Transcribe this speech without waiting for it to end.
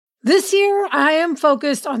This year, I am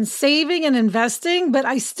focused on saving and investing, but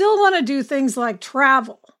I still want to do things like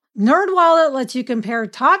travel. NerdWallet lets you compare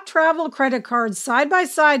top travel credit cards side by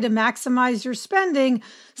side to maximize your spending,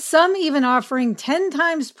 some even offering 10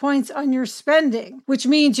 times points on your spending, which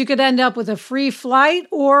means you could end up with a free flight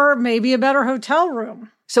or maybe a better hotel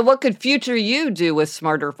room. So what could future you do with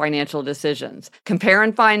smarter financial decisions? Compare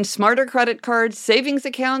and find smarter credit cards, savings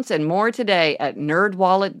accounts, and more today at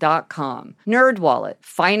nerdwallet.com. NerdWallet,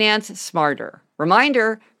 finance smarter.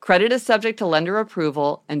 Reminder, credit is subject to lender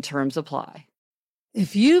approval and terms apply.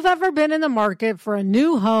 If you've ever been in the market for a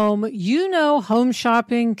new home, you know home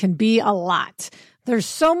shopping can be a lot. There's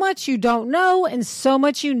so much you don't know and so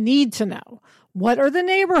much you need to know. What are the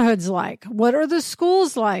neighborhoods like? What are the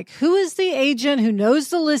schools like? Who is the agent who knows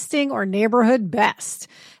the listing or neighborhood best?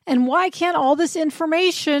 And why can't all this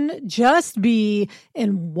information just be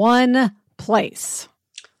in one place?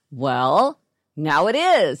 Well, now it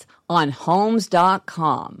is on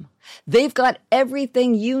Homes.com. They've got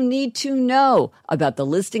everything you need to know about the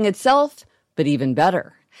listing itself, but even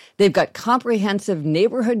better. They've got comprehensive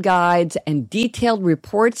neighborhood guides and detailed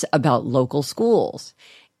reports about local schools.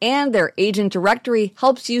 And their agent directory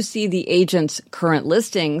helps you see the agent's current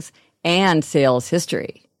listings and sales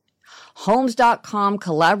history. Homes.com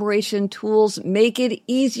collaboration tools make it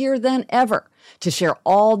easier than ever to share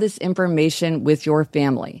all this information with your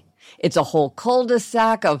family. It's a whole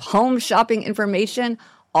cul-de-sac of home shopping information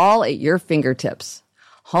all at your fingertips.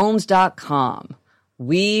 Homes.com.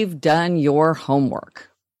 We've done your homework.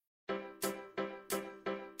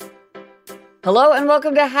 Hello and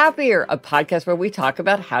welcome to Happier, a podcast where we talk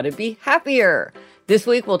about how to be happier. This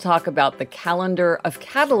week we'll talk about the calendar of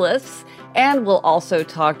catalysts, and we'll also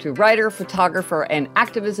talk to writer, photographer, and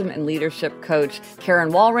activism and leadership coach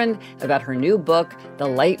Karen Walrond about her new book, The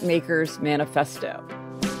Lightmaker's Manifesto.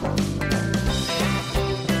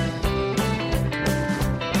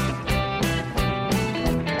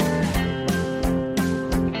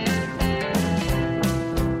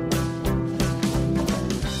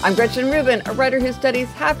 I'm Gretchen Rubin, a writer who studies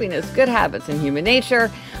happiness, good habits, and human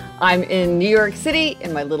nature. I'm in New York City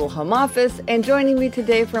in my little home office, and joining me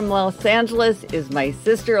today from Los Angeles is my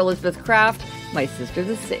sister, Elizabeth Kraft, my sister,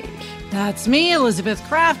 the Sage. That's me, Elizabeth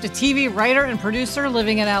Kraft, a TV writer and producer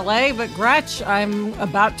living in LA. But Gretch, I'm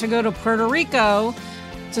about to go to Puerto Rico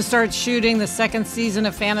to start shooting the second season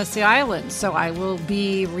of Fantasy Island. So I will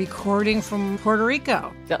be recording from Puerto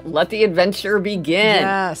Rico. Let the adventure begin.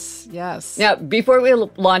 Yes. Now, before we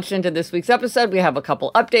launch into this week's episode, we have a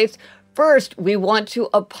couple updates. First, we want to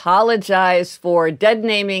apologize for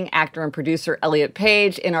dead-naming actor and producer Elliot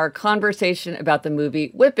Page in our conversation about the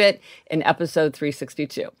movie Whip It in episode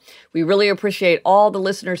 362. We really appreciate all the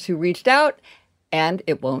listeners who reached out, and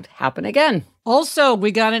it won't happen again. Also,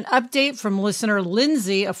 we got an update from listener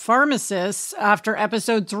Lindsay, a pharmacist, after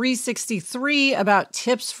episode 363 about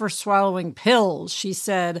tips for swallowing pills. She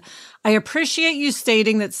said, I appreciate you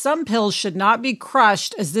stating that some pills should not be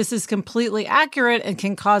crushed, as this is completely accurate and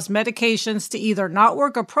can cause medications to either not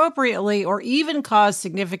work appropriately or even cause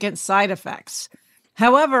significant side effects.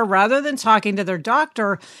 However, rather than talking to their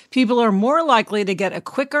doctor, people are more likely to get a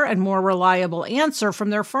quicker and more reliable answer from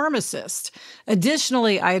their pharmacist.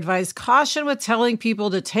 Additionally, I advise caution with telling people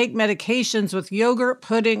to take medications with yogurt,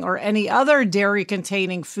 pudding, or any other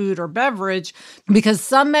dairy-containing food or beverage, because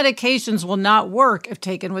some medications will not work if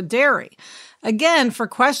taken with dairy. Again, for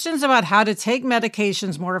questions about how to take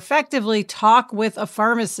medications more effectively, talk with a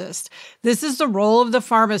pharmacist. This is the role of the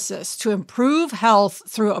pharmacist, to improve health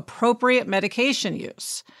through appropriate medication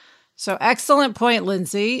use. So excellent point,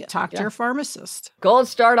 Lindsay. Talk to your pharmacist. Gold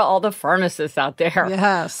star to all the pharmacists out there.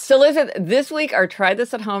 Yes. So listen, this week our Try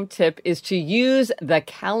This at Home tip is to use the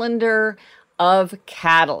calendar of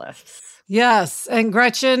catalysts. Yes. And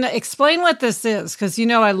Gretchen, explain what this is, because, you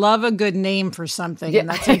know, I love a good name for something, and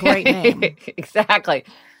that's a great name. Exactly.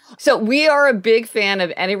 So we are a big fan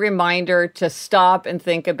of any reminder to stop and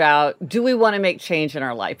think about, do we want to make change in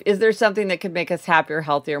our life? Is there something that could make us happier,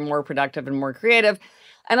 healthier, more productive, and more creative?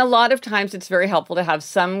 And a lot of times it's very helpful to have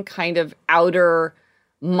some kind of outer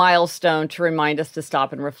milestone to remind us to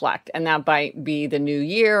stop and reflect. And that might be the new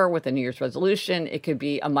year with a New Year's resolution. It could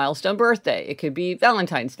be a milestone birthday. It could be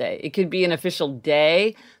Valentine's Day. It could be an official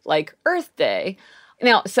day like Earth Day.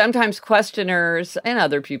 Now, sometimes questioners and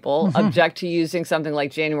other people object to using something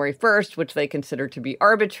like January 1st, which they consider to be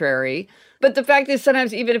arbitrary. But the fact is,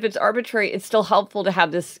 sometimes even if it's arbitrary, it's still helpful to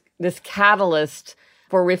have this catalyst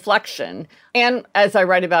for reflection. And as I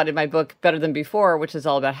write about in my book, Better Than Before, which is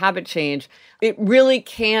all about habit change, it really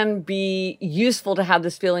can be useful to have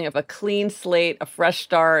this feeling of a clean slate, a fresh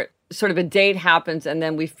start, sort of a date happens, and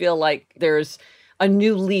then we feel like there's a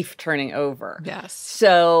new leaf turning over. Yes.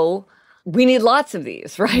 So we need lots of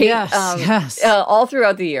these, right? Yes, all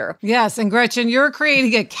throughout the year. Yes. And Gretchen, you're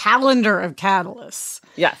creating a calendar of catalysts.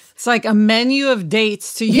 Yes. It's like a menu of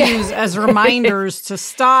dates to use as reminders to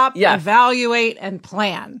stop, evaluate, and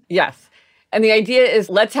plan. Yes. And the idea is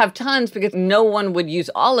let's have tons because no one would use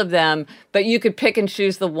all of them, but you could pick and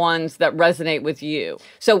choose the ones that resonate with you.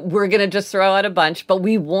 So we're going to just throw out a bunch, but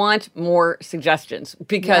we want more suggestions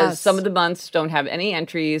because some of the months don't have any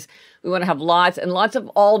entries. We want to have lots and lots of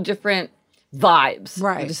all different vibes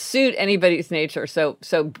to suit anybody's nature. So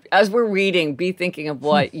as we're reading, be thinking of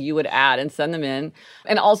what you would add and send them in.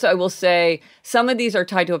 And also I will say some of these are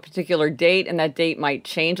tied to a particular date and that date might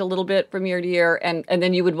change a little bit from year to year. And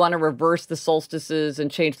then you would want to reverse the solstices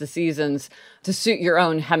and change the seasons to suit your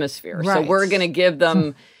own hemisphere. Right. So we're going to give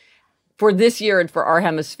them for this year and for our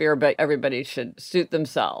hemisphere, but everybody should suit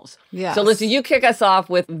themselves. Yes. So Lisa, you kick us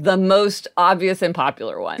off with the most obvious and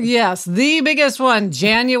popular one. Yes, the biggest one,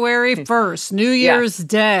 January 1st, New Year's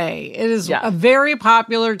Day. It is a very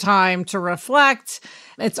popular time to reflect.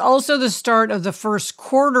 It's also the start of the first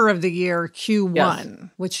quarter of the year,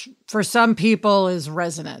 Q1, which for some people is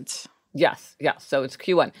resonant. Yes. So it's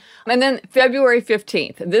Q1. And then February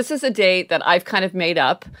 15th. This is a date that I've kind of made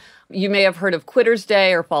up. You may have heard of Quitter's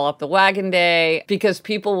Day or Fall Off the Wagon Day because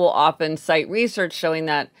people will often cite research showing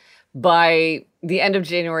that by the end of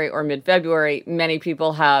January or mid-February, many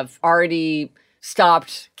people have already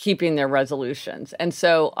stopped keeping their resolutions. And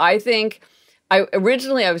so I think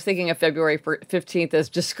originally I was thinking of February 15th as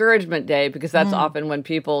Discouragement Day because that's often when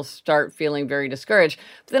people start feeling very discouraged.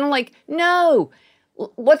 But then I'm like, no.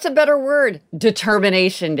 What's a better word?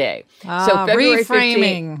 Determination Day. So February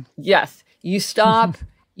reframing. 15th, yes, you stop,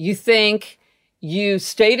 you think, you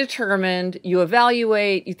stay determined, you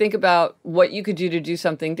evaluate, you think about what you could do to do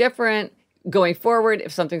something different going forward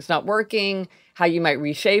if something's not working, how you might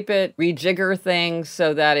reshape it, rejigger things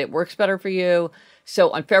so that it works better for you. So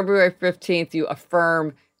on February 15th, you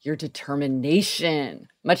affirm your determination.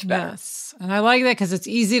 Much better. Yes. And I like that because it's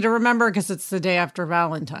easy to remember because it's the day after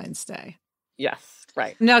Valentine's Day. Yes.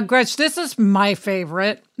 Right. Now, Gretch, this is my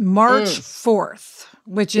favorite, March 4th,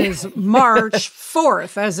 which is March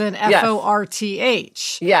 4th, as in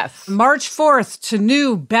F-O-R-T-H. Yes. March 4th to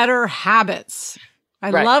new, better habits. I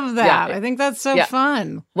love that. I think that's so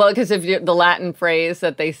fun. Well, because of the Latin phrase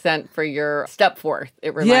that they sent for your step forth,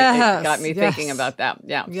 it got me thinking about that.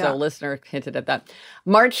 Yeah. So listener hinted at that.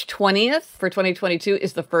 March 20th for 2022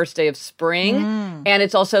 is the first day of spring. And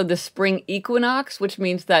it's also the spring equinox, which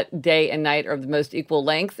means that day and night are of the most equal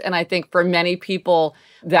length. And I think for many people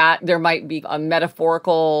that there might be a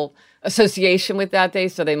metaphorical association with that day.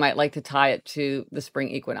 So they might like to tie it to the spring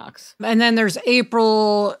equinox. And then there's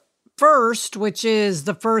April 1st, which is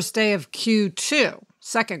the first day of Q2,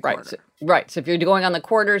 second quarter. So if you're going on the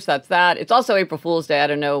quarters, that's that. It's also April Fool's Day. I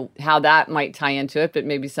don't know how that might tie into it, but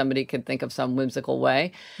maybe somebody could think of some whimsical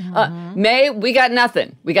way. May, we got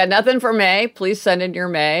nothing. We got nothing for May. Please send in your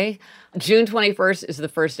May. June 21st is the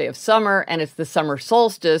first day of summer, and it's the summer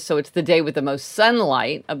solstice, so it's the day with the most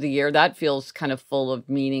sunlight of the year. That feels kind of full of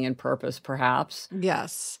meaning and purpose, perhaps.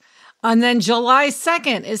 Yes. And then July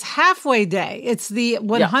 2nd is Halfway Day. It's the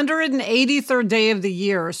 183rd day of the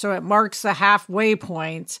year, so it marks the halfway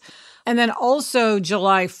point. And then also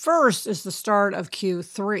July 1st is the start of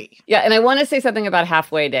Q3. Yeah, and I want to say something about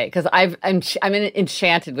Halfway Day because I'm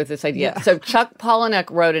enchanted with this idea. So Chuck Palahniuk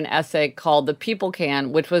wrote an essay called The People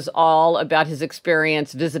Can, which was all about his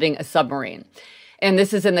experience visiting a submarine. And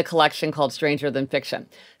this is in the collection called Stranger Than Fiction.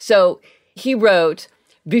 So he wrote,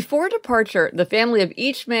 before departure, the family of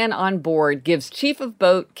each man on board gives Chief of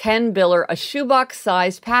Boat Ken Biller a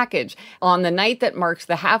shoebox-sized package. On the night that marks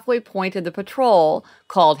the halfway point of the patrol,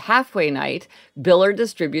 called Halfway Night, Biller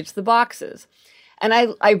distributes the boxes. And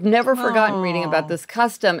I've never forgotten reading about this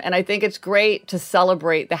custom, and I think it's great to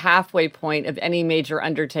celebrate the halfway point of any major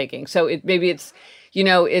undertaking. So maybe it's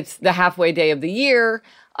the halfway day of the year,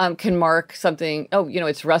 can mark something,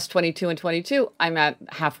 it's Rust 22 and 22. I'm at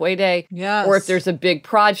halfway day. Yes. Or if there's a big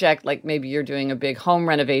project, like maybe you're doing a big home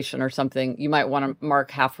renovation or something, you might want to mark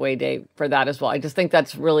halfway day for that as well. I just think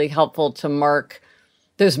that's really helpful to mark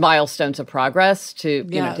those milestones of progress to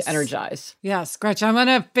energize. Yes, Gretchen, I'm going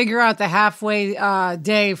to figure out the halfway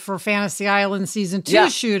day for Fantasy Island season 2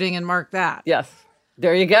 shooting and mark that. Yes.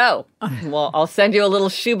 There you go. Well, I'll send you a little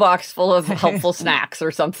shoebox full of helpful snacks or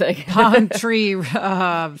something. Palm tree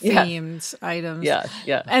themed items.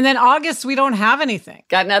 Yeah. And then August, we don't have anything.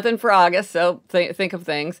 Got nothing for August, so think of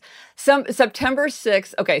things. September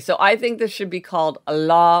 6th. Okay, so I think this should be called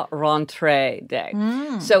La Rentrée Day.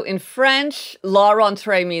 So in French, La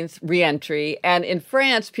Rentrée means re-entry. And in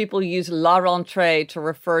France, people use La Rentrée to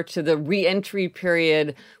refer to the re-entry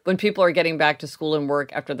period when people are getting back to school and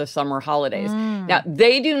work after the summer holidays. Now,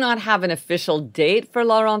 they do not have an official date for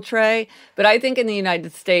La Rentrée, but I think in the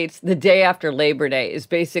United States, the day after Labor Day is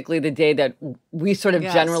basically the day that we sort of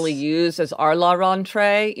generally use as our La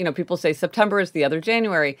Rentrée. You know, people say September is the other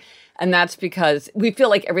January, and that's because we feel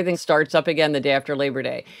like everything starts up again the day after Labor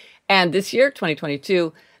Day. And this year,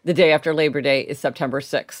 2022, the day after Labor Day is September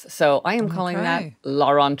 6th. So I am calling that La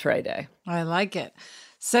Rentrée Day. I like it.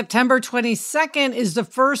 September 22nd is the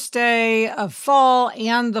first day of fall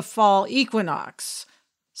and the fall equinox.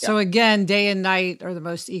 So again, day and night are the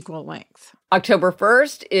most equal length. October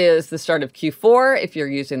 1st is the start of Q4 if you're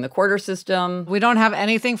using the quarter system. We don't have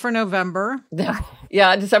anything for November.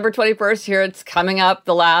 Yeah, December 21st, here it's coming up,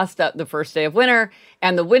 the first day of winter.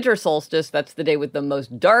 And the winter solstice, that's the day with the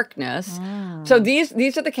most darkness. So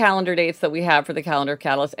these are the calendar dates that we have for the calendar of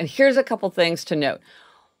Catalyst. And here's a couple things to note.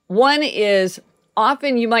 One is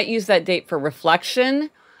often you might use that date for reflection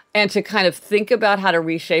and to kind of think about how to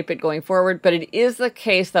reshape it going forward. But it is the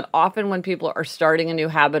case that often when people are starting a new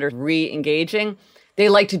habit or re-engaging, they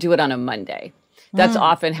like to do it on a Monday. That's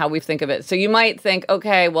often how we think of it. So you might think,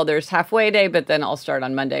 okay, well, there's halfway day, but then I'll start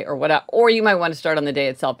on Monday or whatever. Or you might want to start on the day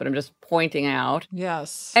itself, but I'm just pointing out.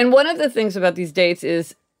 Yes. And one of the things about these dates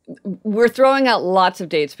is we're throwing out lots of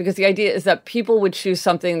dates because the idea is that people would choose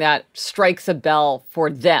something that strikes a bell for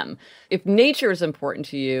them. If nature is important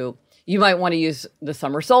to you, you might want to use the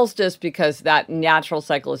summer solstice because that natural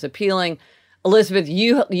cycle is appealing. Elizabeth,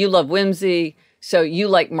 you love whimsy, so you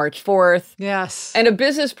like March 4th. Yes. And a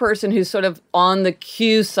business person who's sort of on the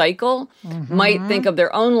Q cycle might think of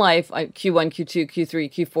their own life, like Q1, Q2,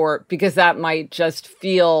 Q3, Q4, because that might just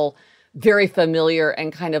feel very familiar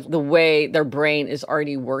and kind of the way their brain is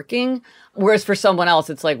already working. Whereas for someone else,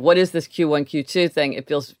 it's like, what is this Q1, Q2 thing? It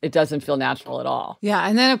doesn't feel natural at all. Yeah.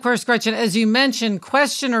 And then, of course, Gretchen, as you mentioned,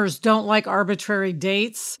 questioners don't like arbitrary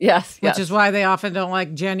dates. Yes. Which is why they often don't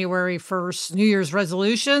like January 1st New Year's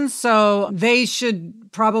resolutions. So they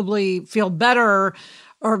should probably feel better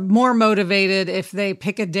or more motivated if they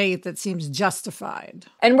pick a date that seems justified.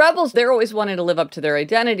 And rebels, they're always wanting to live up to their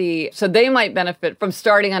identity. So they might benefit from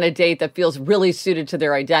starting on a date that feels really suited to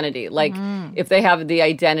their identity. Like if they have the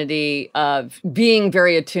identity of being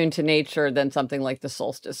very attuned to nature, then something like the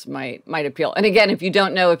solstice might appeal. And again, if you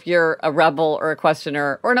don't know if you're a rebel or a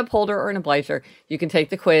questioner or an upholder or an obliger, you can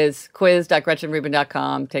take the quiz,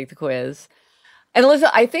 quiz.gretchenrubin.com, take the quiz. And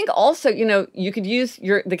Alyssa, I think also, you could use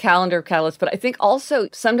the calendar of Catalyst, but I think also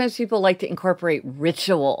sometimes people like to incorporate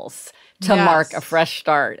rituals to mark a fresh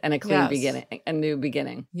start and a clean beginning, a new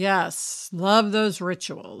beginning. Yes. Love those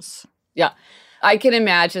rituals. Yeah. I can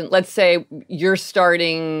imagine, let's say you're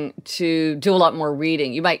starting to do a lot more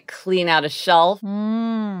reading. You might clean out a shelf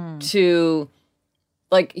to...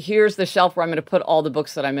 like, here's the shelf where I'm going to put all the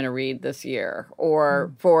books that I'm going to read this year.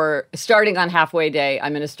 Or for starting on halfway day,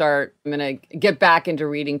 I'm going to get back into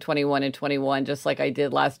reading 21 and 21, just like I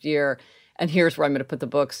did last year. And here's where I'm going to put the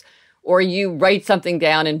books. Or you write something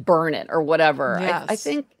down and burn it or whatever. Yes.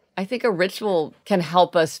 I think a ritual can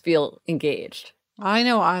help us feel engaged. I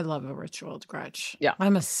know I love a ritual, Gretch. Yeah.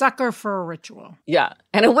 I'm a sucker for a ritual. Yeah.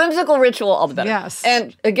 And a whimsical ritual, all the better. Yes.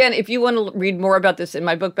 And again, if you want to read more about this in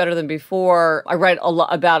my book, Better Than Before, I write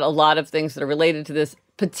about a lot of things that are related to this,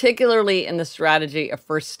 particularly in the strategy of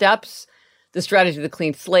first steps, the strategy of the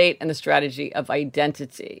clean slate, and the strategy of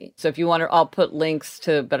identity. So if you want to, I'll put links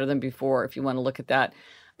to Better Than Before if you want to look at that.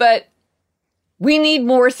 But we need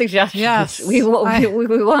more suggestions. Yes. We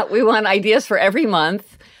want ideas for every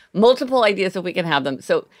month. Multiple ideas if we can have them.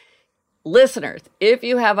 So listeners, if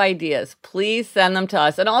you have ideas, please send them to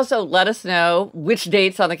us. And also let us know which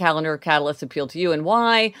dates on the calendar of Catalyst appeal to you and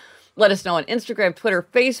why. Let us know on Instagram, Twitter,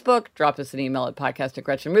 Facebook. Drop us an email at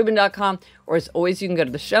podcast@gretchenrubin.com. Or as always, you can go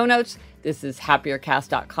to the show notes. This is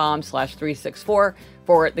happiercast.com/364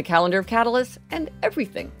 for the calendar of Catalyst and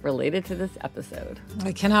everything related to this episode.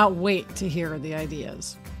 I cannot wait to hear the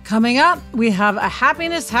ideas. Coming up, we have a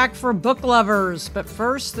happiness hack for book lovers. But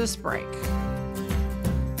first, this break.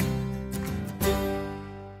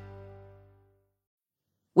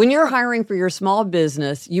 When you're hiring for your small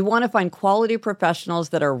business, you want to find quality professionals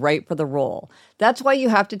that are right for the role. That's why you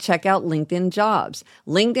have to check out LinkedIn Jobs.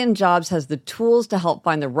 LinkedIn Jobs has the tools to help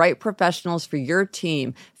find the right professionals for your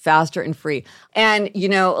team faster and free. And,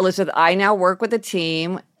 Elizabeth, I now work with a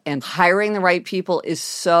team, and hiring the right people is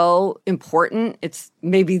so important. It's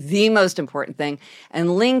maybe the most important thing. And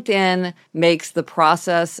LinkedIn makes the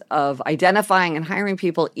process of identifying and hiring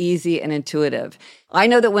people easy and intuitive. I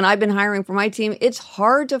know that when I've been hiring for my team, it's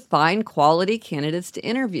hard to find quality candidates to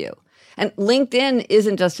interview. And LinkedIn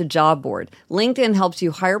isn't just a job board. LinkedIn helps you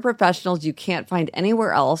hire professionals you can't find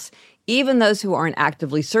anywhere else, even those who aren't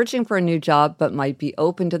actively searching for a new job but might be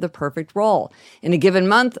open to the perfect role. In a given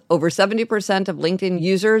month, over 70% of LinkedIn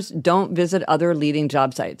users don't visit other leading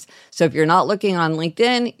job sites. So if you're not looking on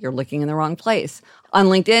LinkedIn, you're looking in the wrong place. On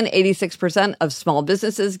LinkedIn, 86% of small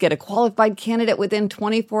businesses get a qualified candidate within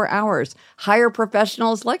 24 hours. Hire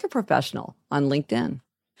professionals like a professional on LinkedIn.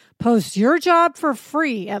 Post your job for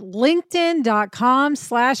free at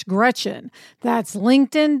linkedin.com/Gretchen. That's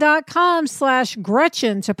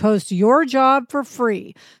linkedin.com/Gretchen to post your job for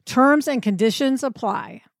free. Terms and conditions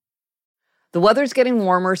apply. The weather's getting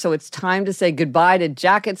warmer, so it's time to say goodbye to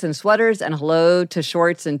jackets and sweaters and hello to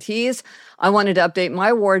shorts and tees. I wanted to update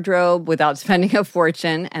my wardrobe without spending a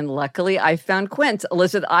fortune, and luckily I found Quince.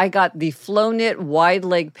 Elizabeth, I got the flow knit wide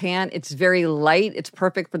leg pant. It's very light. It's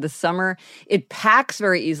perfect for the summer. It packs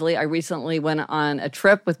very easily. I recently went on a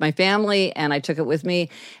trip with my family, and I took it with me,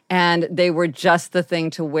 and they were just the thing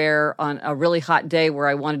to wear on a really hot day where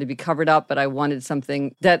I wanted to be covered up, but I wanted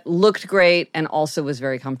something that looked great and also was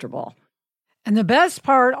very comfortable. And the best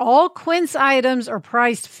part, all Quince items are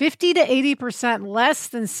priced 50 to 80% less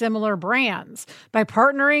than similar brands. By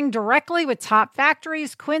partnering directly with top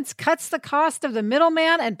factories, Quince cuts the cost of the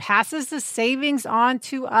middleman and passes the savings on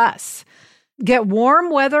to us. Get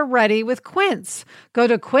warm weather ready with Quince. Go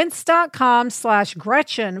to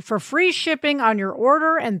quince.com/Gretchen for free shipping on your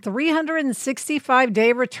order and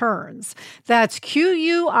 365-day returns. That's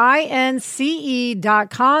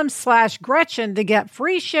QUINCE.com/Gretchen to get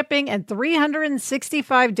free shipping and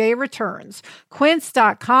 365-day returns.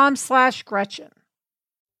 Quince.com/Gretchen.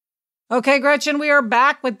 Okay, Gretchen, we are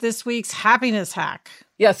back with this week's happiness hack.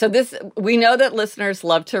 Yeah, so we know that listeners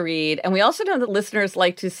love to read, and we also know that listeners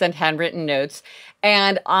like to send handwritten notes.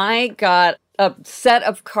 And I got a set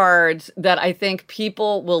of cards that I think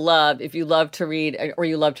people will love if you love to read or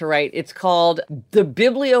you love to write. It's called the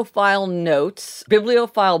Bibliophile Notes,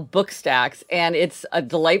 Bibliophile Book Stacks, and it's a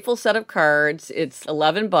delightful set of cards. It's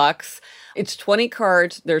 $11. It's 20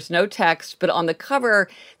 cards. There's no text, but on the cover,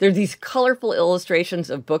 there's these colorful illustrations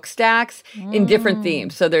of book stacks in different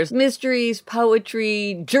themes. So there's mysteries,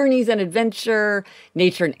 poetry, journeys and adventure,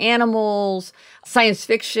 nature and animals, science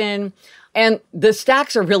fiction. And the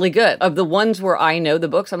stacks are really good. Of the ones where I know the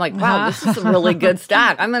books, I'm like, wow, this is a really good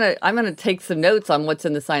stack. I'm gonna take some notes on what's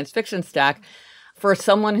in the science fiction stack. For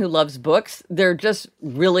someone who loves books, they're just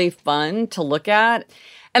really fun to look at.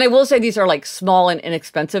 And I will say these are like small and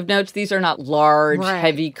inexpensive notes. These are not large,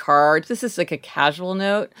 heavy cards. This is like a casual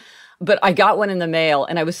note. But I got one in the mail,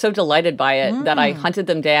 and I was so delighted by it that I hunted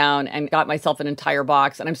them down and got myself an entire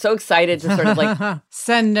box. And I'm so excited to sort of like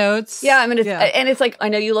send notes. Yeah, and it's like, I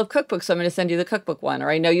know you love cookbooks, so I'm going to send you the cookbook one. Or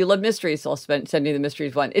I know you love mysteries, so I'll send you the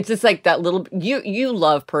mysteries one. It's just like that little, you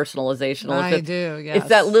love personalization. I do, yes. It's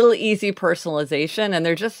that little easy personalization, and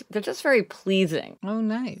they're just very pleasing. Oh,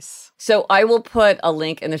 nice. So I will put a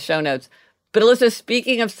link in the show notes. But Alyssa,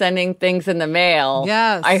 speaking of sending things in the mail,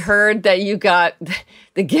 yes, I heard that you got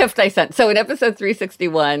the gift I sent. So in episode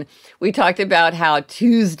 361, we talked about how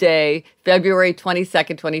Tuesday, February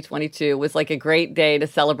 22nd, 2022 was like a great day to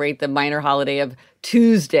celebrate the minor holiday of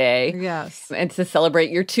Tuesday. Yes. And to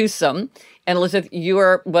celebrate your twosome. And Elizabeth, you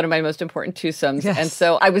are one of my most important twosomes. Yes. And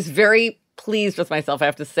so I was very pleased with myself, I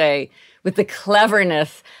have to say, with the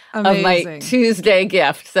cleverness of my Tuesday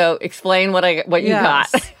gift. So explain what you got.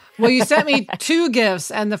 Well, you sent me two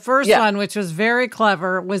gifts, and the first one, which was very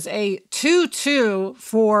clever, was a tutu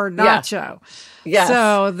for Nacho. Yes.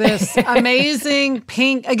 So this amazing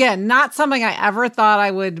pink, again, not something I ever thought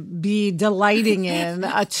I would be delighting in,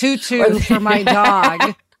 a tutu for my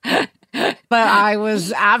dog. But I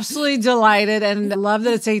was absolutely delighted and love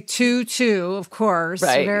that it's a tutu, of course.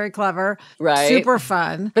 Right. Very clever. Right. Super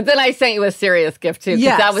fun. But then I sent you a serious gift too.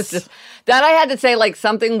 Yes. That was just, that I had to say, like,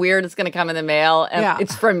 something weird is going to come in the mail. And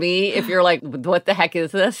it's from me. If you're like, what the heck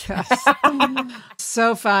is this? Yes.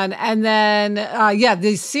 So fun. And then,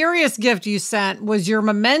 the serious gift you sent was your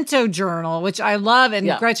memento journal, which I love.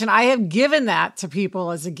 And Gretchen, I have given that to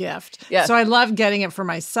people as a gift. Yes. So I love getting it for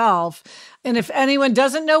myself. And if anyone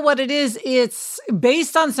doesn't know what it is it's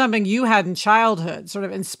based on something you had in childhood, sort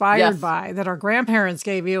of inspired by, that our grandparents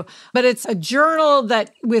gave you. But it's a journal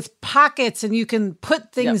that with pockets and you can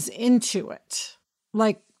put things into it,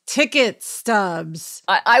 like ticket stubs.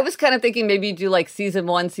 I was kind of thinking maybe you do like season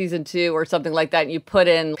 1, season 2 or something like that. And you put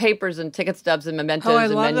in papers and ticket stubs and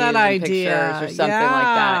mementos and menus and pictures or something like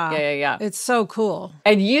that. Yeah. It's so cool.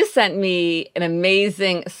 And you sent me an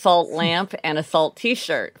amazing salt lamp and a salt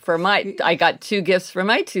t-shirt I got 2 gifts for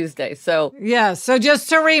my Tuesday. So so just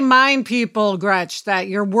to remind people, Gretch, that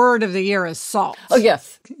your word of the year is salt. Oh,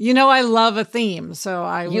 yes. You know, I love a theme. So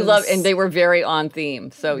and they were very on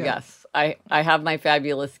theme. So yes. I have my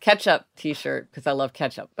fabulous ketchup t-shirt because I love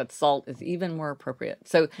ketchup, but salt is even more appropriate.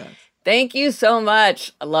 So thank you so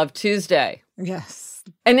much. I love Tuesday. Yes.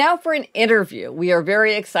 And now for an interview. We are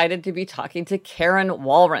very excited to be talking to Karen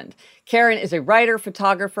Walrond. Karen is a writer,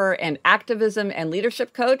 photographer, and activism and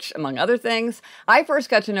leadership coach, among other things. I first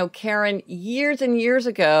got to know Karen years and years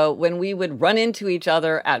ago when we would run into each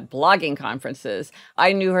other at blogging conferences.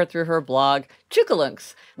 I knew her through her blog,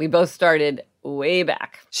 Chukalunks. We both started way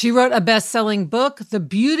back. She wrote a best-selling book, The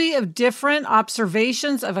Beauty of Different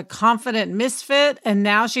Observations of a Confident Misfit, and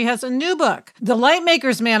now she has a new book. The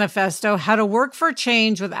Lightmaker's Manifesto, How to Work for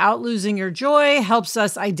Change Without Losing Your Joy, helps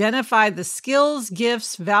us identify the skills,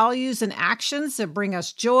 gifts, values, and actions that bring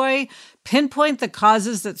us joy, pinpoint the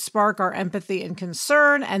causes that spark our empathy and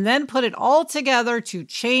concern, and then put it all together to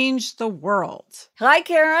change the world. Hi,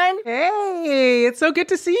 Karen. Hey, it's so good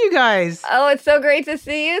to see you guys. Oh, it's so great to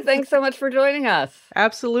see you. Thanks so much for joining us.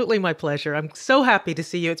 Absolutely my pleasure. I'm so happy to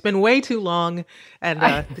see you. It's been way too long,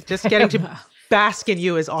 and just getting to bask in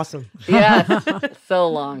you is awesome. Yes, so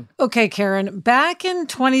long. Okay, Karen, back in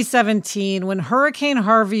 2017, when Hurricane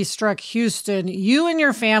Harvey struck Houston, you and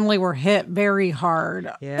your family were hit very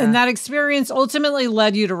hard. Yeah. And that experience ultimately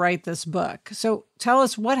led you to write this book. So tell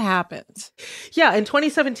us what happened. Yeah, in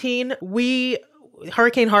 2017,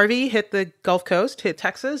 Hurricane Harvey hit the Gulf Coast, hit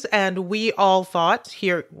Texas, and we all thought,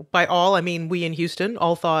 here, by all, I mean we in Houston,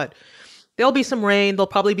 all thought, there'll be some rain, there'll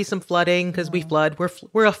probably be some flooding, because we flood.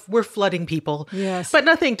 We're flooding people. Yes. But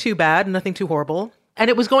nothing too bad, nothing too horrible. And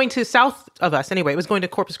it was going to south of us anyway. It was going to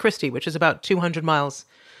Corpus Christi, which is about 200 miles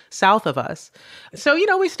south of us. So,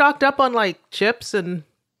 we stocked up on like chips and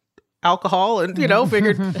alcohol and,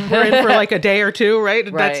 figured we're in for like a day or two, right?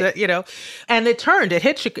 And Right. that's it, And it turned. It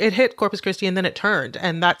hit Corpus Christi and then it turned.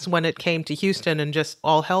 And that's when it came to Houston and just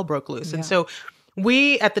all hell broke loose. Yeah. And so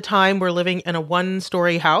we, at the time, were living in a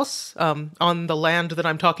 1-story house on the land that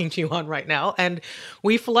I'm talking to you on right now. And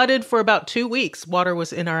we flooded for about 2 weeks. Water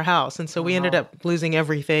was in our house. And so we ended up losing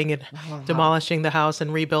everything and demolishing the house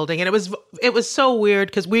and rebuilding. And it was so weird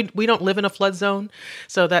because we don't live in a flood zone.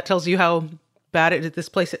 So that tells you how bad this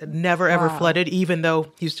place never ever flooded, even though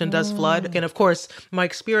Houston does flood. And of course, my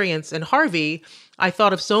experience in Harvey, I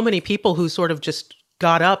thought of so many people who sort of just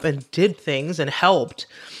got up and did things and helped.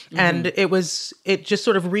 And it just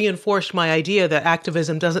sort of reinforced my idea that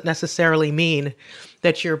activism doesn't necessarily mean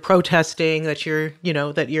that you're protesting, that you're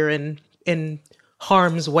in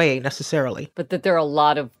harm's way necessarily. But that there are a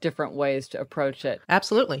lot of different ways to approach it.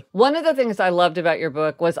 Absolutely. One of the things I loved about your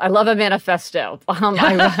book was I love a manifesto.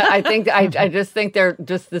 I just think they're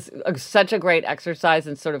just such a great exercise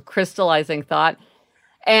in sort of crystallizing thought.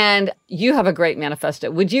 And you have a great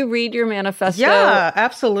manifesto. Would you read your manifesto? Yeah,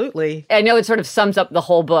 absolutely. I know it sort of sums up the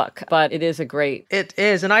whole book, but it is a great It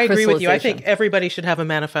is. And I agree with you. I think everybody should have a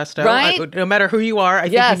manifesto. Right? No matter who you are, I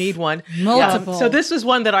think you need one. Multiple. So this is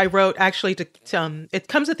one that I wrote actually it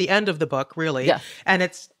comes at the end of the book, really. Yes. And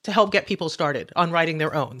it's to help get people started on writing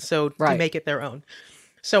their own. So to Right. make it their own.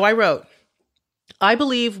 So I wrote, I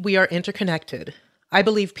believe we are interconnected. I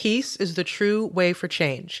believe peace is the true way for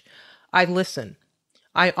change. I listen.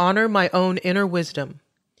 I honor my own inner wisdom.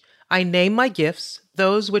 I name my gifts,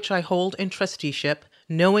 those which I hold in trusteeship,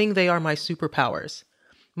 knowing they are my superpowers.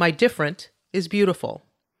 My different is beautiful.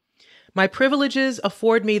 My privileges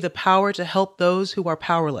afford me the power to help those who are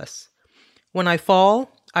powerless. When I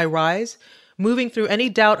fall, I rise, moving through any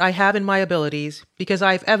doubt I have in my abilities because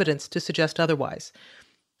I have evidence to suggest otherwise.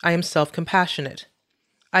 I am self-compassionate.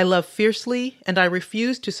 I love fiercely, and I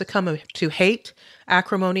refuse to succumb to hate,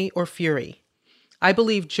 acrimony, or fury. I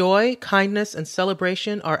believe joy, kindness, and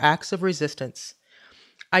celebration are acts of resistance.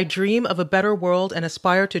 I dream of a better world and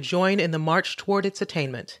aspire to join in the march toward its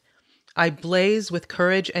attainment. I blaze with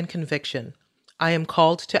courage and conviction. I am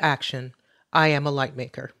called to action. I am a light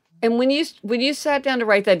maker. And when you sat down to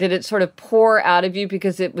write that, did it sort of pour out of you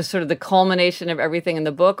because it was sort of the culmination of everything in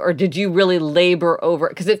the book? Or did you really labor over it?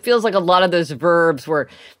 Because it feels like a lot of those verbs were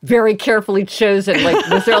very carefully chosen. Like,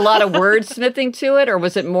 was there a lot of wordsmithing to it? Or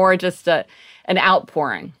was it more just an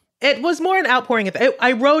outpouring? It was more an outpouring.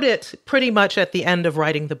 I wrote it pretty much at the end of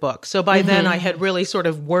writing the book. So by then I had really sort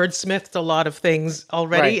of wordsmithed a lot of things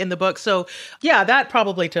already in the book. So yeah, that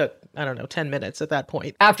probably took, 10 minutes at that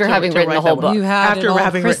point. After having written the whole book. After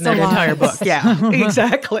having written that entire book. Yeah,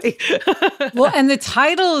 exactly. Well, and the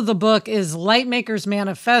title of the book is Lightmaker's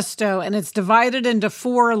Manifesto, and it's divided into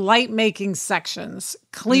 4 light-making sections: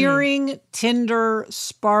 clearing, tinder,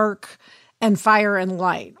 spark, and fire and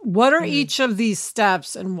light. What are each of these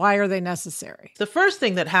steps and why are they necessary? The first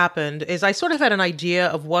thing that happened is I sort of had an idea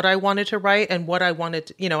of what I wanted to write and what I wanted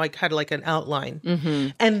to, I had like an outline.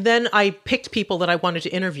 And then I picked people that I wanted to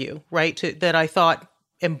interview, right? That I thought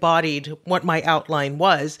embodied what my outline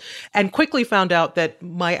was, and quickly found out that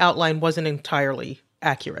my outline wasn't entirely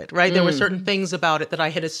accurate, right? There were certain things about it that I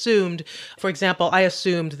had assumed. For example, I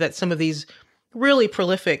assumed that some of these really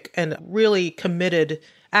prolific and really committed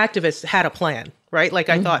activists had a plan, right? Like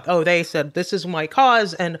I thought, they said, this is my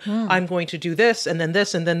cause and I'm going to do this and then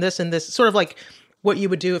this and then this and this, sort of like what you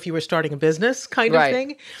would do if you were starting a business kind of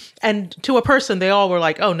thing. And to a person, they all were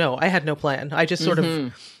like, oh no, I had no plan. I just sort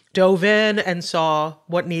of dove in and saw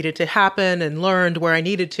what needed to happen and learned where I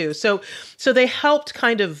needed to. So they helped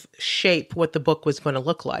kind of shape what the book was going to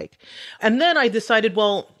look like. And then I decided,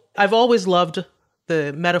 well, I've always loved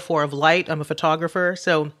the metaphor of light. I'm a photographer.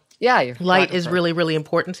 So light is really, really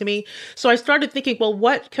important to me. So I started thinking, well,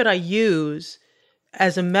 what could I use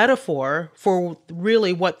as a metaphor for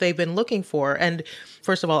really what they've been looking for? And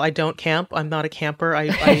first of all, I don't camp. I'm not a camper. I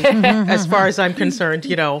as far as I'm concerned,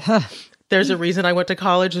 there's a reason I went to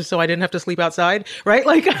college is so I didn't have to sleep outside, right?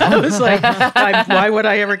 Like I was like, why would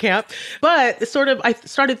I ever camp? But I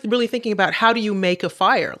started really thinking about how do you make a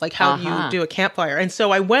fire? Like how do you do a campfire? And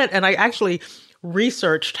so I went and I actually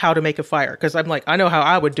researched how to make a fire because I'm like, I know how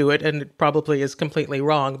I would do it and it probably is completely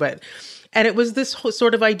wrong. And it was this whole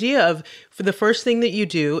sort of idea of, for the first thing that you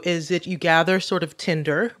do is that you gather sort of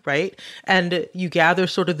tinder, right? And you gather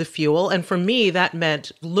sort of the fuel. And for me, that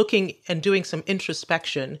meant looking and doing some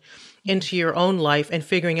introspection into your own life and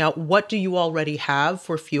figuring out what do you already have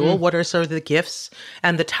for fuel? What are sort of the gifts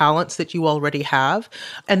and the talents that you already have?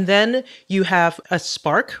 And then you have a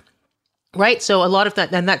spark. Right. So a lot of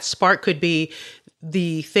that, and that spark could be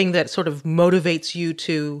the thing that sort of motivates you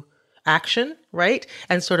to action, right?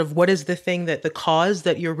 And sort of what is the thing that the cause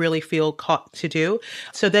that you really feel caught to do.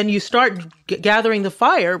 So then you start gathering the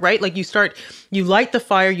fire, right? Like you light the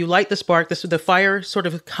fire, you light the spark, the fire sort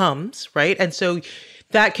of comes, right? And so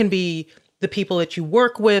that can be the people that you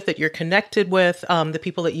work with, that you're connected with, the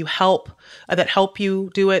people that you help, that help you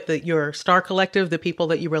do it, your star collective, the people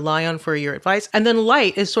that you rely on for your advice. And then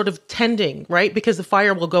light is sort of tending, right? Because the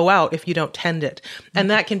fire will go out if you don't tend it. And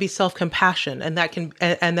that can be self-compassion, and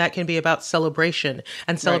that can be about celebration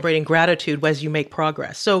and celebrating gratitude as you make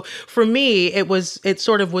progress. So for me, it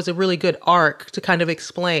sort of was a really good arc to kind of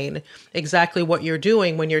explain exactly what you're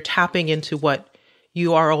doing when you're tapping into what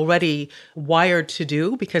you are already wired to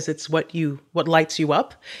do, because it's what lights you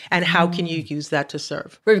up, and how can you use that to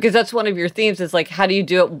serve? Right, because that's one of your themes is like, how do you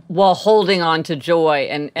do it while holding on to joy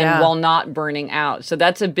and while not burning out? So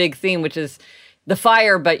that's a big theme, which is the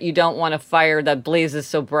fire, but you don't want a fire that blazes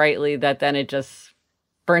so brightly that then it just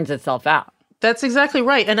burns itself out. That's exactly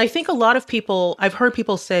right. And I think a lot of people, I've heard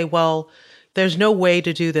people say, well, there's no way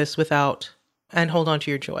to do this without, and hold on to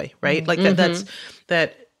your joy, right? Like and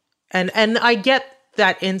I get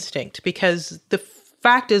that instinct, because the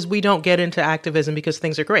fact is we don't get into activism because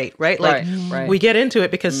things are great, right? Like we get into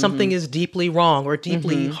it because something is deeply wrong or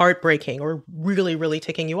deeply heartbreaking or really, really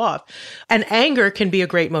ticking you off. And anger can be a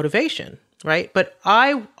great motivation, right? But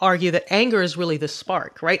I argue that anger is really the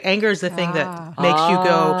spark, right? Anger is the thing that makes you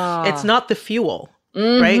go, it's not the fuel.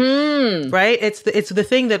 Right? It's the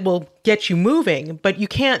thing that will get you moving, but you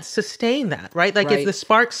can't sustain that, right? Like if the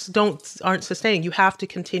sparks aren't sustaining, you have to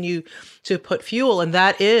continue to put fuel, and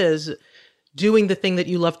that is doing the thing that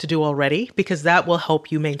you love to do already, because that will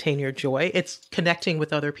help you maintain your joy. It's connecting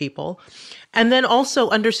with other people. And then also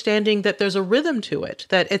understanding that there's a rhythm to it,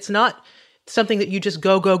 that it's not something that you just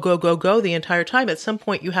go the entire time. At some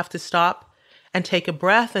point you have to stop and take a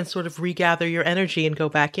breath and sort of regather your energy and go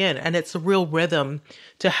back in. And it's a real rhythm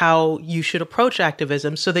to how you should approach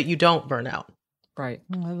activism so that you don't burn out. Right.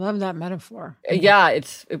 I love that metaphor. Yeah,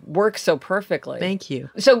 it works so perfectly. Thank you.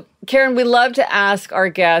 So, Karen, we love to ask our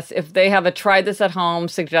guests if they have a try this at home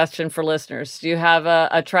suggestion for listeners. Do you have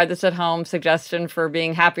a try this at home suggestion for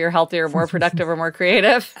being happier, healthier, more productive, or more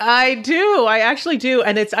creative? I do. I actually do.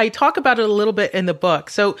 And I talk about it a little bit in the book.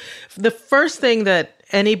 So the first thing that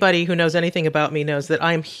anybody who knows anything about me knows that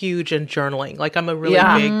I'm huge in journaling. Like I'm a really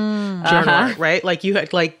big journaler, right? Like you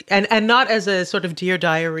had like, and not as a sort of Dear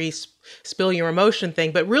Diary spill your emotion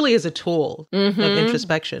thing, but really as a tool of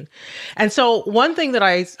introspection. And so one thing that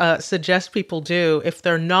I suggest people do if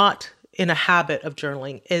they're not in a habit of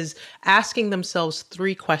journaling is asking themselves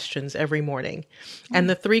 3 questions every morning. And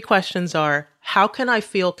the 3 questions are, how can I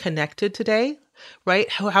feel connected today? Right?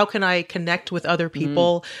 How can I connect with other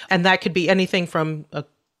people? And that could be anything from a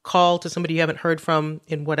call to somebody you haven't heard from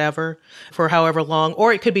in whatever, for however long,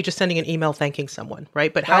 or it could be just sending an email thanking someone,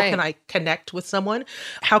 right? But how can I connect with someone?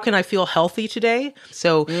 How can I feel healthy today?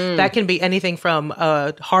 So that can be anything from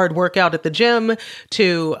a hard workout at the gym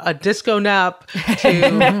to a disco nap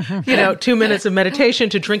to, 2 minutes of meditation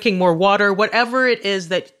to drinking more water, whatever it is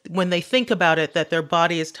that when they think about it, that their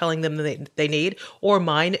body is telling them that they need, or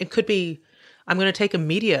mine, it could be, I'm going to take a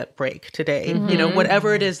media break today,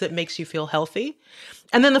 whatever it is that makes you feel healthy.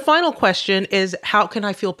 And then the final question is, how can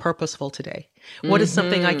I feel purposeful today? What is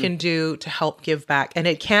something I can do to help give back? And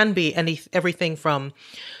it can be everything from,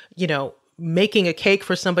 making a cake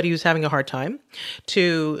for somebody who's having a hard time,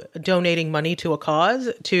 to donating money to a cause,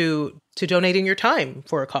 to donating your time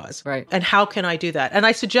for a cause. Right. And how can I do that? And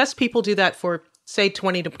I suggest people do that for say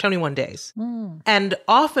 20 to 21 days. And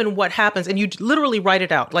often what happens, and you literally write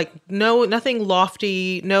it out, like nothing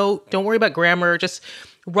lofty, don't worry about grammar, just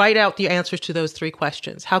write out the answers to those 3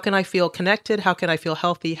 questions. How can I feel connected? How can I feel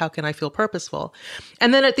healthy? How can I feel purposeful?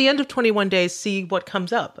 And then at the end of 21 days, see what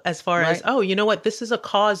comes up as far as, oh, you know what? This is a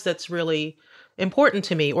cause that's really important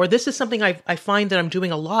to me, or this is something I find that I'm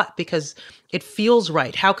doing a lot because it feels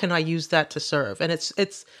right. How can I use that to serve? And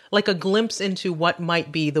it's like a glimpse into what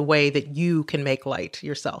might be the way that you can make light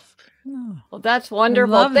yourself. Well, that's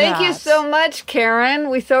wonderful. Thank you so much, Karen.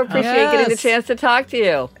 We so appreciate getting the chance to talk to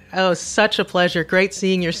you. Oh, such a pleasure. Great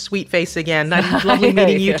seeing your sweet face again. Lovely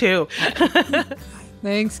meeting you too.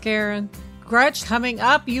 Thanks, Karen. Gretch, coming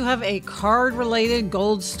up, you have a card-related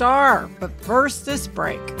gold star. But first, this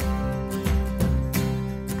break.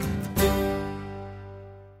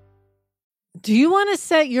 Do you want to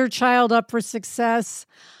set your child up for success?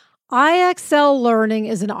 IXL Learning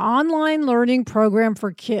is an online learning program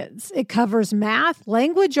for kids. It covers math,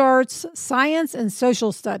 language arts, science, and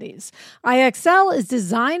social studies. IXL is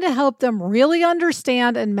designed to help them really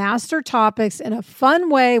understand and master topics in a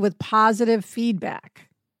fun way with positive feedback.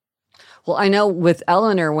 Well, I know with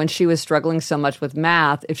Eleanor, when she was struggling so much with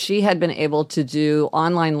math, if she had been able to do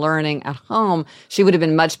online learning at home, she would have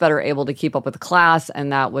been much better able to keep up with the class,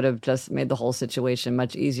 and that would have just made the whole situation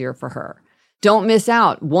much easier for her. Don't miss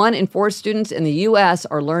out. 1 in 4 students in the U.S.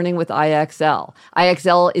 are learning with IXL.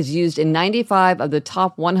 IXL is used in 95 of the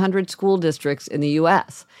top 100 school districts in the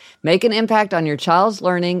U.S. Make an impact on your child's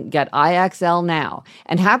learning. Get IXL now.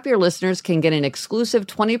 And Happier listeners can get an exclusive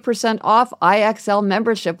 20% off IXL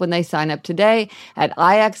membership when they sign up today at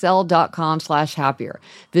IXL.com/happier.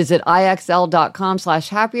 Visit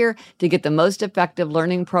IXL.com/happier to get the most effective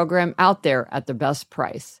learning program out there at the best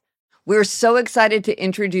price. We're so excited to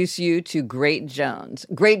introduce you to Great Jones.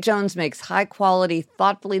 Great Jones makes high-quality,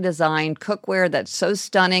 thoughtfully designed cookware that's so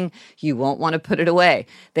stunning you won't want to put it away.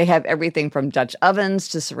 They have everything from Dutch ovens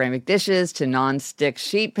to ceramic dishes to non-stick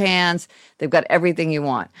sheet pans. They've got everything you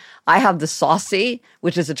want. I have the Saucy,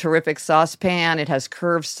 which is a terrific saucepan. It has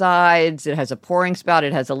curved sides. It has a pouring spout.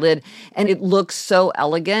 It has a lid. And it looks so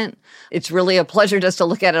elegant. It's really a pleasure just to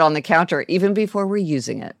look at it on the counter, even before we're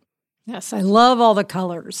using it. Yes, I love all the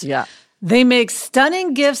colors. Yeah. They make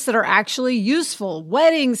stunning gifts that are actually useful.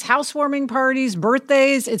 Weddings, housewarming parties,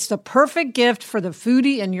 birthdays. It's the perfect gift for the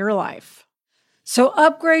foodie in your life. So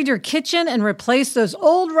upgrade your kitchen and replace those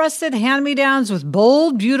old rusted hand-me-downs with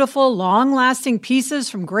bold, beautiful, long-lasting pieces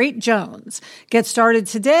from Great Jones. Get started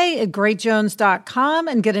today at greatjones.com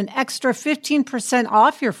and get an extra 15%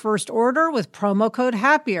 off your first order with promo code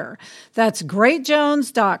HAPPIER. That's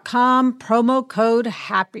greatjones.com, promo code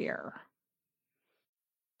HAPPIER.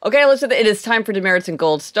 Okay, Elizabeth, it is time for demerits and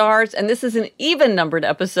gold stars, and this is an even-numbered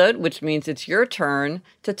episode, which means it's your turn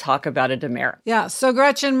to talk about a demerit. Yeah, so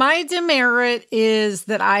Gretchen, my demerit is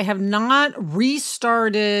that I have not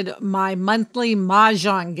restarted my monthly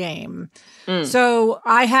Mahjong game. So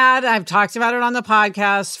I've talked about it on the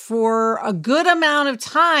podcast for a good amount of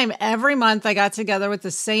time. Every month I got together with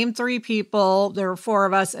the same 3 people, there were 4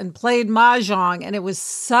 of us, and played Mahjong, and it was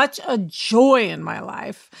such a joy in my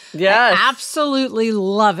life. Yes. I absolutely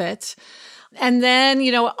love it. And then,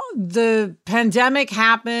 the pandemic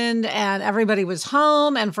happened and everybody was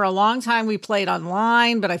home. And for a long time we played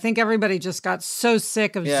online, but I think everybody just got so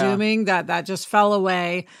sick of Zooming that just fell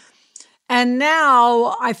away. And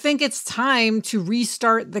now I think it's time to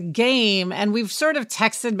restart the game. And we've sort of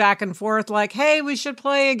texted back and forth like, hey, we should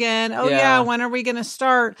play again. Oh, yeah, when are we going to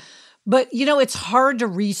start? But, it's hard to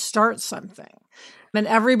restart something. And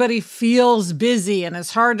everybody feels busy and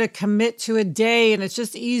it's hard to commit to a day. And it's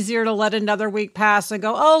just easier to let another week pass and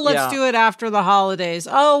go, oh, let's do it after the holidays.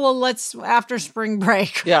 Oh, well, let's after spring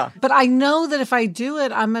break. Yeah. But I know that if I do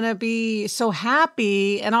it, I'm going to be so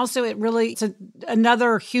happy. And also it's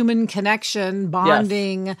another human connection,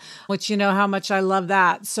 bonding, which you know how much I love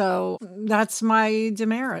that. So that's my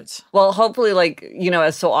demerit. Well, hopefully,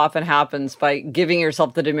 as so often happens, by giving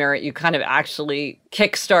yourself the demerit, you kind of actually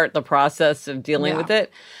kickstart the process of dealing with it.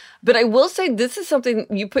 But I will say this is something,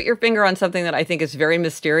 you put your finger on something that I think is very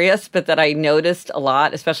mysterious, but that I noticed a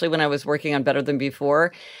lot, especially when I was working on Better Than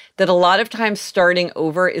Before, that a lot of times starting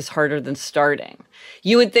over is harder than starting.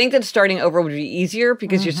 You would think that starting over would be easier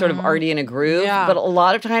because you're sort of already in a groove, but a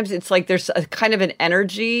lot of times it's like there's a kind of an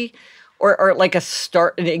energy or like an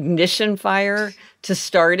ignition fire to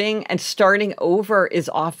starting, and starting over is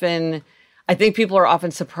often, I think people are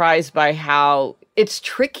often surprised by how it's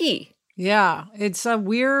tricky. Yeah, it's a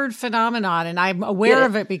weird phenomenon, and I'm aware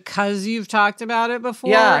of it because you've talked about it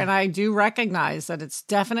before, and I do recognize that it's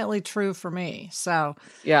definitely true for me. So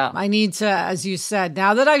I need to, as you said,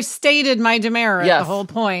 now that I've stated my demerit, the whole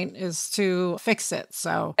point is to fix it.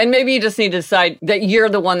 So, and maybe you just need to decide that you're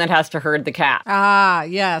the one that has to herd the cat. Ah,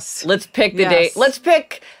 yes. Let's pick the date. Let's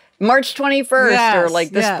pick March 21st or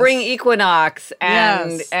like the spring equinox, and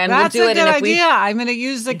we'll do it. That's a good idea. I'm going to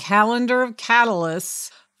use the calendar of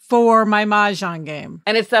catalysts for my Mahjong game.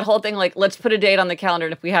 And it's that whole thing, like, let's put a date on the calendar,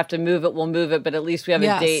 and if we have to move it, we'll move it, but at least we have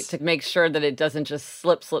a date to make sure that it doesn't just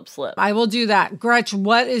slip. I will do that. Gretch,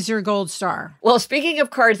 what is your gold star? Well, speaking of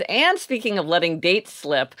cards and speaking of letting dates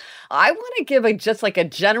slip, I want to give just a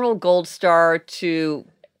general gold star to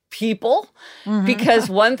people, because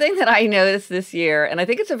one thing that I noticed this year, and I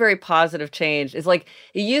think it's a very positive change, is like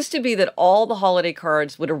it used to be that all the holiday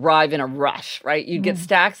cards would arrive in a rush, right? You'd get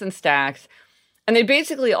stacks and stacks, and they'd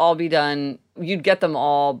basically all be done. You'd get them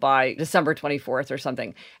all by December 24th or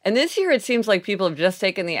something. And this year, it seems like people have just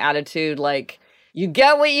taken the attitude like, you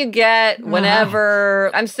get what you get whenever.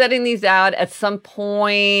 I'm setting these out at some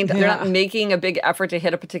point. They're not making a big effort to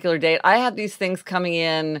hit a particular date. I have these things coming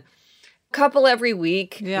in couple every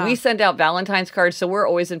week. We send out Valentine's cards, so we're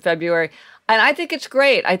always in February. And I think it's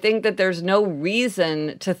great. I think that there's no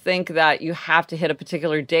reason to think that you have to hit a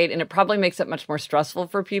particular date, and it probably makes it much more stressful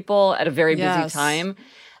for people at a very busy time.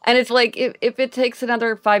 And it's like, if it takes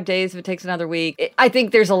another 5 days, if it takes another week, I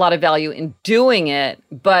think there's a lot of value in doing it,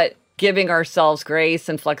 but giving ourselves grace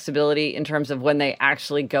and flexibility in terms of when they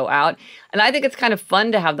actually go out. And I think it's kind of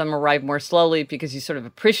fun to have them arrive more slowly because you sort of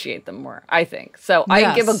appreciate them more, I think. So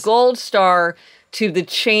I give a gold star to the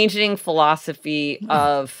changing philosophy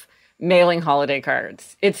of mailing holiday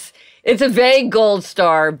cards. It's a vague gold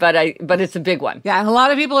star, but it's a big one. Yeah, and a lot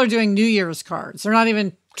of people are doing New Year's cards. They're not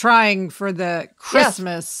even trying for the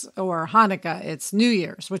Christmas or Hanukkah. It's New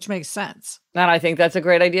Year's, which makes sense. And I think that's a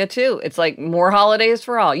great idea too. It's like more holidays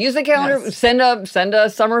for all. Use the calendar. Send a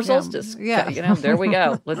summer solstice. There we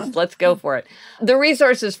go. Let's go for it. The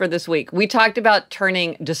resources for this week. We talked about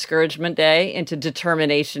turning Discouragement Day into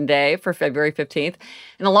Determination Day for February 15th.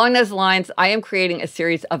 And along those lines, I am creating a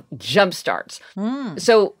series of jump starts.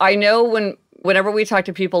 So I know whenever we talk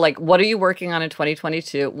to people like, what are you working on in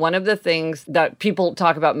 2022? One of the things that people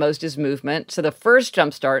talk about most is movement. So the first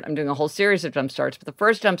jumpstart, I'm doing a whole series of jumpstarts, but the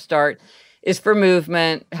first jumpstart is for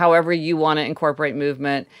movement, however you want to incorporate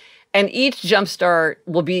movement. And each jumpstart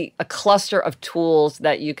will be a cluster of tools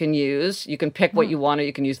that you can use. You can pick what you want, or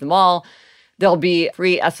you can use them all. There'll be a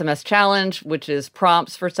free SMS challenge, which is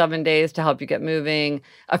prompts for 7 days to help you get moving,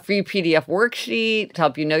 a free PDF worksheet to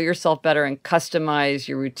help you know yourself better and customize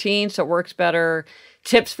your routine so it works better,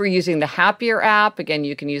 tips for using the Happier app. Again,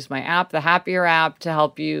 you can use my app, the Happier app, to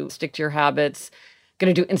help you stick to your habits.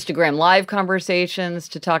 Going to do Instagram live conversations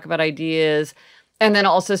to talk about ideas, and then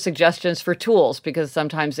also suggestions for tools, because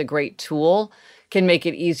sometimes a great tool can make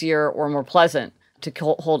it easier or more pleasant to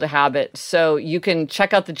hold a habit. So you can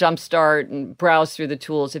check out the Jumpstart and browse through the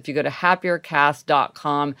tools if you go to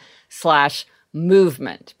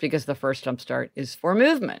happiercast.com/movement, because the first Jumpstart is for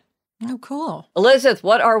movement. Oh, cool. Elizabeth,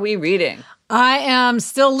 what are we reading? I am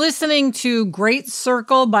still listening to Great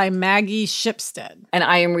Circle by Maggie Shipstead. And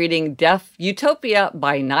I am reading Deaf Utopia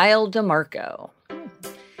by Niall DeMarco.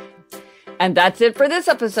 And that's it for this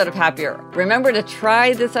episode of Happier. Remember to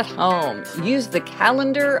try this at home. Use the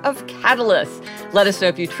calendar of catalysts. Let us know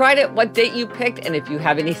if you tried it, what date you picked, and if you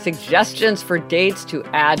have any suggestions for dates to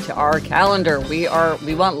add to our calendar. We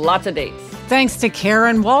want lots of dates. Thanks to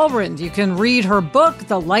Karen Walrond. You can read her book,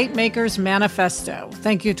 The Lightmaker's Manifesto.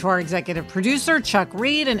 Thank you to our executive producer, Chuck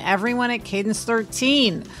Reed, and everyone at Cadence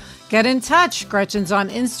 13. Get in touch. Gretchen's on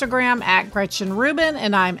Instagram at Gretchen Rubin,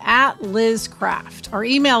 and I'm at Liz Craft. Our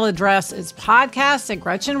email address is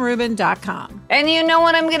podcast@GretchenRubin.com. And you know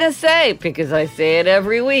what I'm going to say, because I say it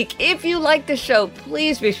every week. If you like the show,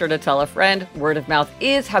 please be sure to tell a friend. Word of mouth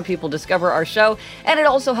is how people discover our show, and it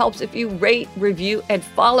also helps if you rate, review, and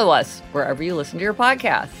follow us wherever you listen to your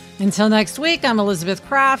podcasts. Until next week, I'm Elizabeth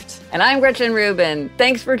Craft. And I'm Gretchen Rubin.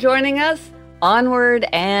 Thanks for joining us. Onward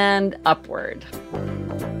and upward.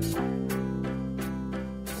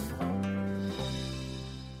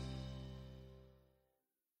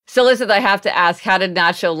 So, Elizabeth, I have to ask, how did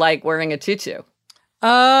Nacho like wearing a tutu?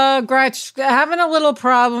 Gretch, having a little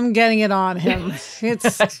problem getting it on him.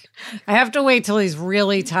 I have to wait till he's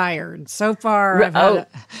really tired. So far, I've had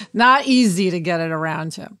not easy to get it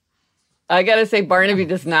around him. I got to say, Barnaby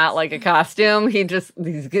does not like a costume. He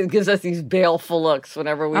gives us these baleful looks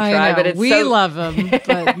whenever we try. But we love him,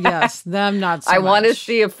 but yes, them not so I much. want to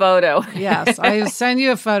see a photo. Yes, I send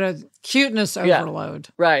you a photo. Cuteness overload.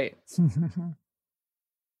 Yeah, right.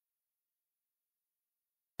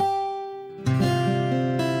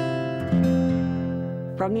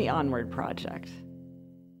 From the Onward Project.